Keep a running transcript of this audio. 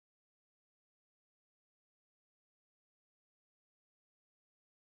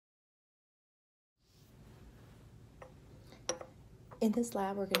In this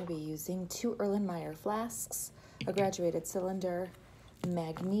lab, we're going to be using 2 Erlenmeyer flasks, a graduated cylinder,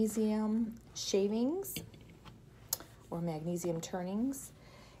 magnesium shavings or magnesium turnings,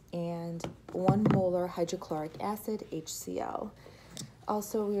 and 1 molar hydrochloric acid, HCl.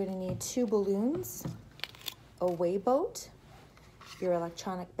 Also, we're going to need 2 balloons, a weigh boat, your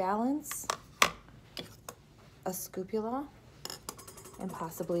electronic balance, a scapula, and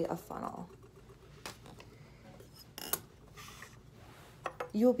possibly a funnel.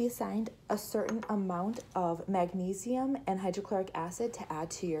 You will be assigned a certain amount of magnesium and hydrochloric acid to add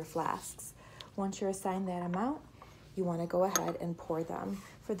to your flasks. Once you're assigned that amount, you want to go ahead and pour them.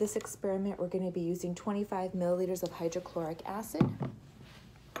 For this experiment, we're going to be using 25 milliliters of hydrochloric acid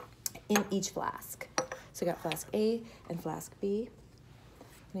in each flask. So I got flask A and flask B.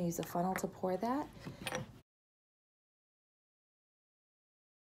 I'm going to use a funnel to pour that.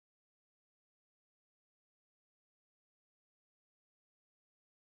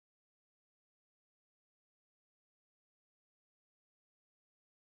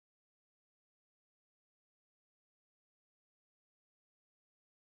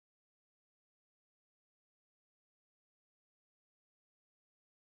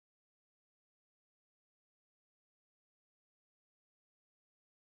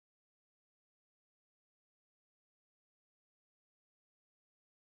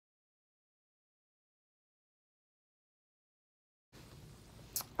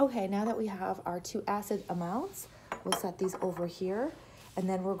 Okay, now that we have our 2 acid amounts, we'll set these over here, and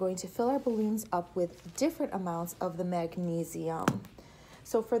then we're going to fill our balloons up with different amounts of the magnesium.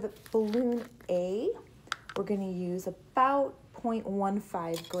 So for the balloon A, we're going to use about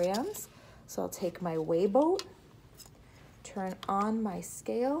 0.15 grams. So I'll take my weigh boat, turn on my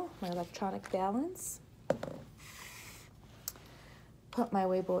scale, my electronic balance, put my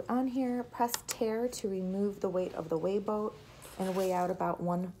weigh boat on here, press tare to remove the weight of the weigh boat, and weigh out about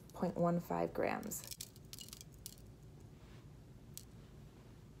 1.15 grams.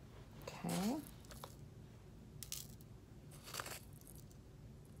 Okay.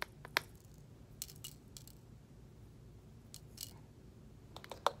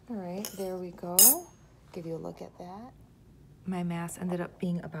 All right, there we go. Give you a look at that. My mass ended up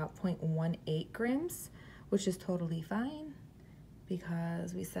being about 0.18 grams, which is totally fine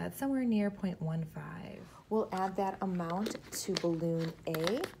because we said somewhere near 0.15. We'll add that amount to balloon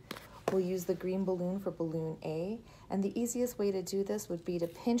A. We'll use the green balloon for balloon A. And the easiest way to do this would be to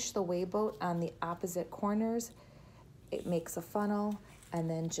pinch the weigh boat on the opposite corners. It makes a funnel, and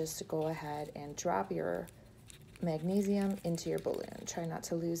then just go ahead and drop your magnesium into your balloon. Try not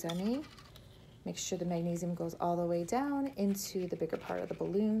to lose any. Make sure the magnesium goes all the way down into the bigger part of the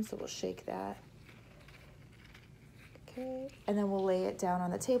balloon, so we'll shake that. Okay, and then we'll lay it down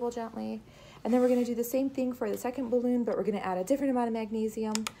on the table gently. And then we're going to do the same thing for the second balloon, but we're going to add a different amount of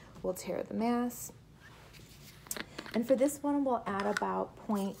magnesium. We'll tare the mass. And for this one, we'll add about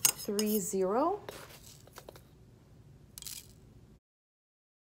 0.30.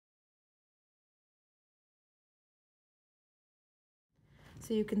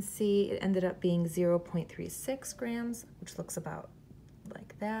 So you can see it ended up being 0.36 grams, which looks about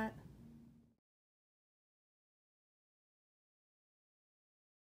like that.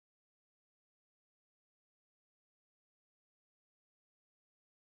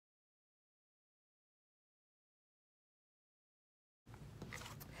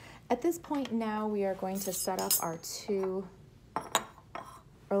 At this point now, we are going to set up our 2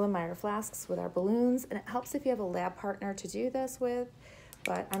 Erlenmeyer flasks with our balloons, and it helps if you have a lab partner to do this with,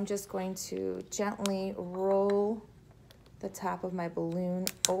 but I'm just going to gently roll the top of my balloon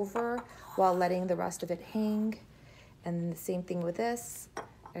over while letting the rest of it hang. And the same thing with this.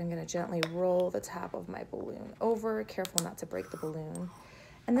 I'm going to gently roll the top of my balloon over, careful not to break the balloon.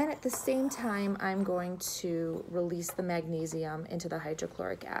 And then at the same time, I'm going to release the magnesium into the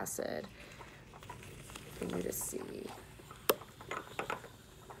hydrochloric acid for you to see.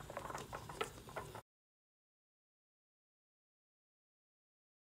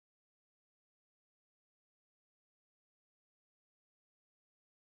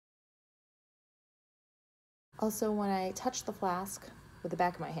 Also, when I touch the flask with the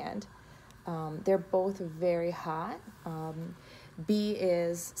back of my hand, they're both very hot. B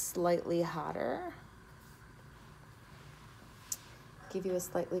is slightly hotter. Give you a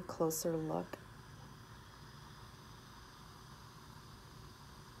slightly closer look.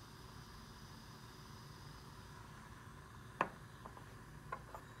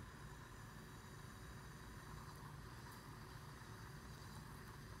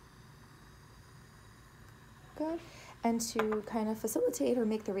 Good. And to kind of facilitate or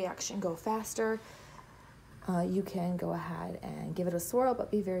make the reaction go faster, You can go ahead and give it a swirl,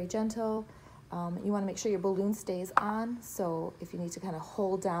 but be very gentle. You want to make sure your balloon stays on, so if you need to kind of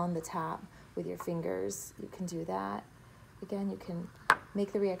hold down the top with your fingers, you can do that. Again, you can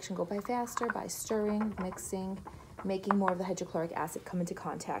make the reaction go by faster by stirring, mixing, making more of the hydrochloric acid come into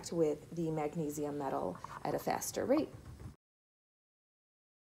contact with the magnesium metal at a faster rate.